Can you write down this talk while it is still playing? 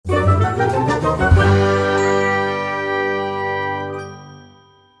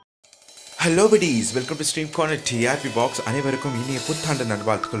Hello buddies, welcome to Stream Corner TRP Box. அனைவருக்கும் இனிய புத்தாண்டு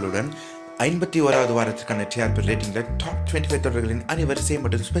நல்வாழ்த்துக்களுடன் 51வது வாரத்துக்கான TRP ரேட்டிங்ல டாப் 25 தொடர்களின் அனிவர்சரி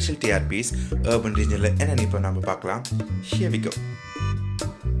மற்றும் ஸ்பெஷல் TRPs urban regionல என்னன்னு இப்போ நாம பார்க்கலாம். Here we go.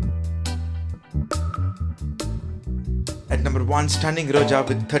 At number 1, Stunning Roja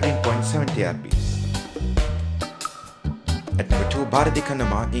with 13.7 TRPs. At number 2, Bharati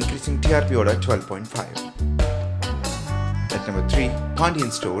Kannama increasing TRP order 12.5. At number 3, Pandian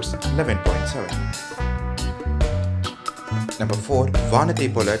Stores 11.7. Number 4, Vanathe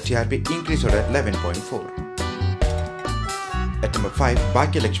Pola TRP increase order 11.4. At number 5,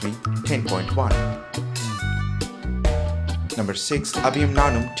 Bhagyalakshmi 10.1. Number 6, Abhiyam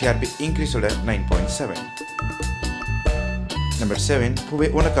Nanum TRP increase order 9.7. Number 7, Puve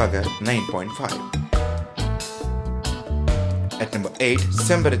Unakaga 9.5. At number 8,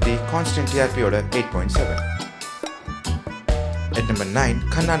 Sembarati constant TRP order 8.7. At number 9,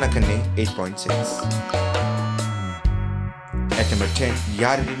 Kannana Kanne 8.6. At number 10,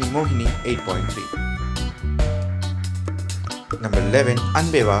 Yarini Mohini 8.3. Number 11,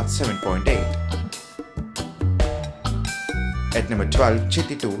 Anbeva 7.8. At number 12,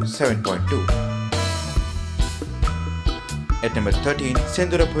 Chittitu 7.2. At number 13,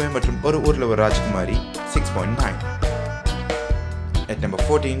 Sendurapuve மற்றும் ஒரு ஊர்ல ஒரு ராஜகுமாரி 6.9. At number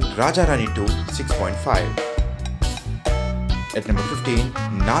 14, Raja Rani 2 6.5. At number 15,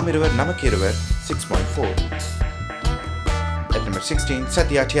 Namiruvar Namakiruvar 6.4. At number 16,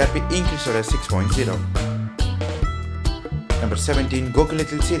 Satya TRP increase order 6.0. Number 17,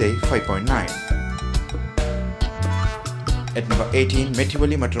 Gokulatil Sidai 5.9. At number 18,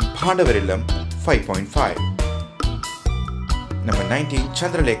 Metivali மற்றும் பாண்டவரில்லம் 5.5. Number 19,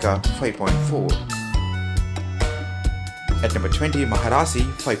 Chandralekha 5.4. At number 20, Maharasi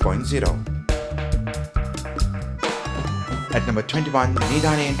 5.0. At number 21,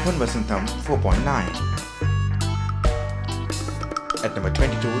 Nidane and Pun Vasantham 4.9. At number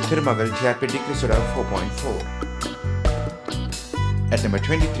 22, Thirumagal TRP decrease order 4.4. At number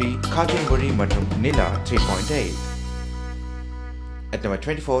 23, Kakinburi மற்றும் Nila 3.8. At number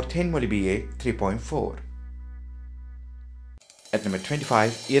 24, Thenmoli BA 3.4. At number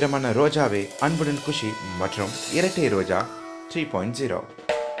 25, Iramana Rojave Anbudan Kushi மற்றும் இரட்டை ரோஜா 3.0.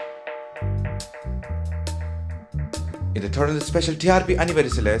 இந்த தொடர்ந்து special TRP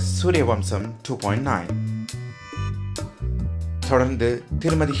அனிவர்சரியில் சூரிய வம்சம் 2.9. தொடர்ந்து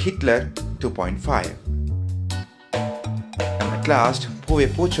திருமதி Hitler 2.5. and at last பூவே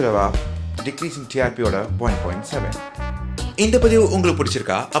பூச்சுரவா decreasing TRP ஓட 1.7. இந்த பதிவு உங்களுக்கு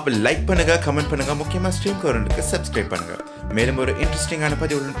பிடிச்சிருக்கா? அப்ப லைக் பண்ணுங்க, கமெண்ட் பண்ணுங்க, முக்கியமா ஸ்ட்ரீம் கார்னருக்கு சப்ஸ்கிரைப் பண்ணுங்க. மேலும் ஒரு இன்ட்ரெஸ்டிங்கான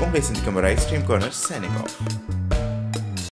பதிவுடன் உங்களை சந்திக்கும் வரை ஸ்ட்ரீம் கார்னர் சைனிங் ஆஃப்.